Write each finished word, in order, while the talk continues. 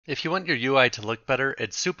If you want your UI to look better,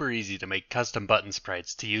 it's super easy to make custom button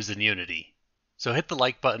sprites to use in Unity. So hit the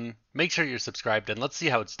like button, make sure you're subscribed, and let's see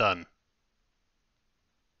how it's done.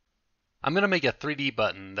 I'm going to make a 3D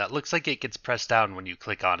button that looks like it gets pressed down when you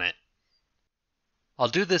click on it. I'll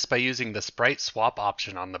do this by using the sprite swap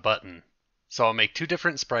option on the button. So I'll make two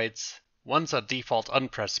different sprites, one's a default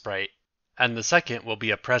unpressed sprite, and the second will be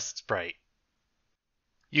a pressed sprite.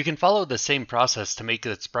 You can follow the same process to make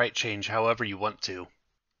the sprite change however you want to.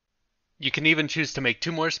 You can even choose to make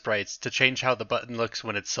two more sprites to change how the button looks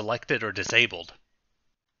when it's selected or disabled.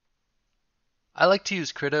 I like to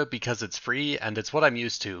use Krita because it's free and it's what I'm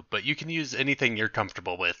used to, but you can use anything you're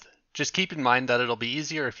comfortable with. Just keep in mind that it'll be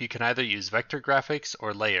easier if you can either use vector graphics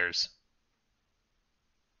or layers.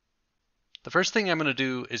 The first thing I'm going to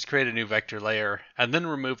do is create a new vector layer and then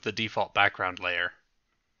remove the default background layer.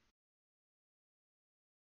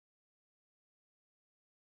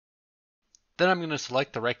 Then I'm going to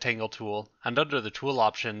select the rectangle tool, and under the tool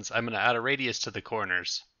options, I'm going to add a radius to the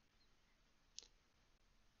corners.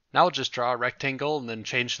 Now I'll just draw a rectangle and then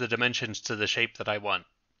change the dimensions to the shape that I want.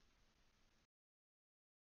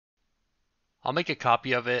 I'll make a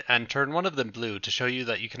copy of it and turn one of them blue to show you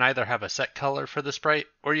that you can either have a set color for the sprite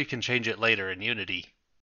or you can change it later in Unity.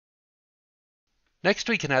 Next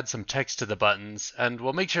we can add some text to the buttons, and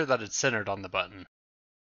we'll make sure that it's centered on the button.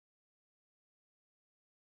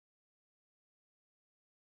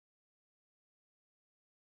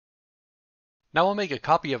 Now we'll make a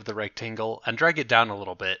copy of the rectangle and drag it down a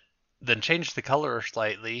little bit, then change the color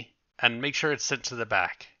slightly and make sure it's sent to the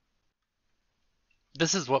back.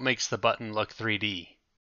 This is what makes the button look 3D.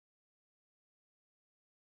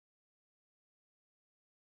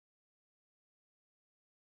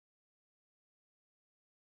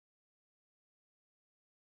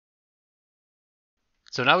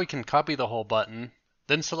 So now we can copy the whole button,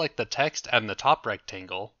 then select the text and the top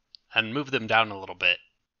rectangle, and move them down a little bit.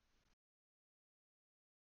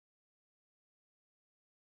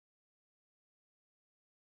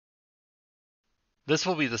 This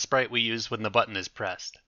will be the sprite we use when the button is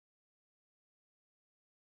pressed.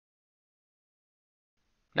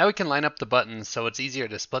 Now we can line up the buttons so it's easier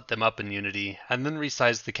to split them up in Unity, and then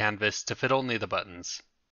resize the canvas to fit only the buttons.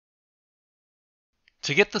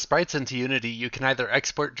 To get the sprites into Unity, you can either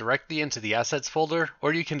export directly into the Assets folder,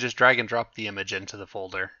 or you can just drag and drop the image into the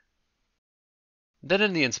folder. Then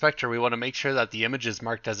in the inspector we want to make sure that the image is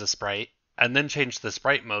marked as a sprite, and then change the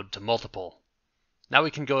sprite mode to multiple. Now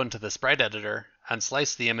we can go into the sprite editor and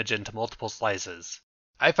slice the image into multiple slices.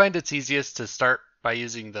 I find it's easiest to start by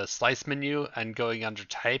using the slice menu and going under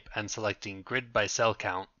type and selecting grid by cell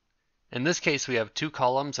count. In this case we have 2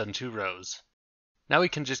 columns and 2 rows. Now we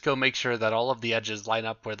can just go make sure that all of the edges line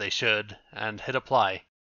up where they should and hit apply.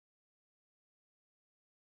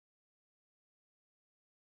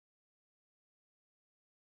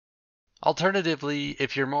 Alternatively,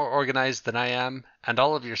 if you're more organized than I am, and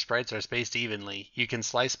all of your sprites are spaced evenly, you can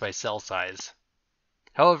slice by cell size.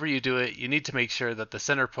 However you do it, you need to make sure that the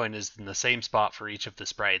center point is in the same spot for each of the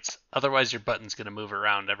sprites, otherwise your button's going to move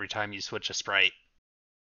around every time you switch a sprite.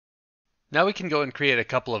 Now we can go and create a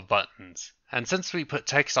couple of buttons, and since we put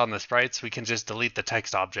text on the sprites, we can just delete the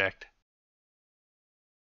text object.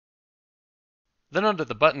 Then under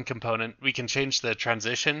the button component, we can change the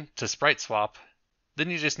transition to sprite swap. Then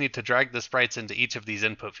you just need to drag the sprites into each of these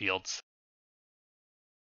input fields.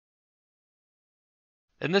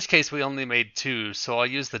 In this case we only made 2, so I'll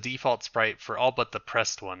use the default sprite for all but the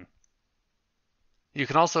pressed one. You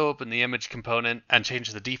can also open the image component and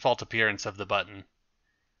change the default appearance of the button.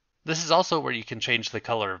 This is also where you can change the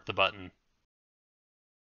color of the button.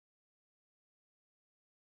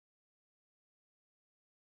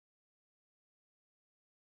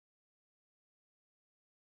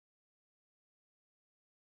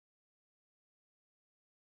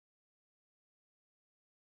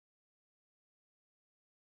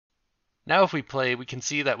 Now if we play, we can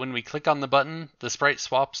see that when we click on the button, the sprite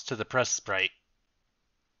swaps to the pressed sprite.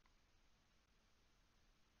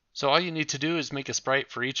 So all you need to do is make a sprite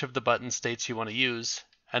for each of the button states you want to use,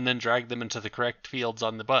 and then drag them into the correct fields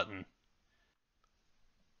on the button.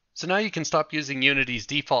 So now you can stop using Unity's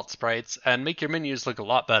default sprites and make your menus look a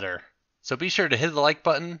lot better. So be sure to hit the like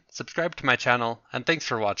button, subscribe to my channel, and thanks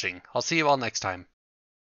for watching. I'll see you all next time.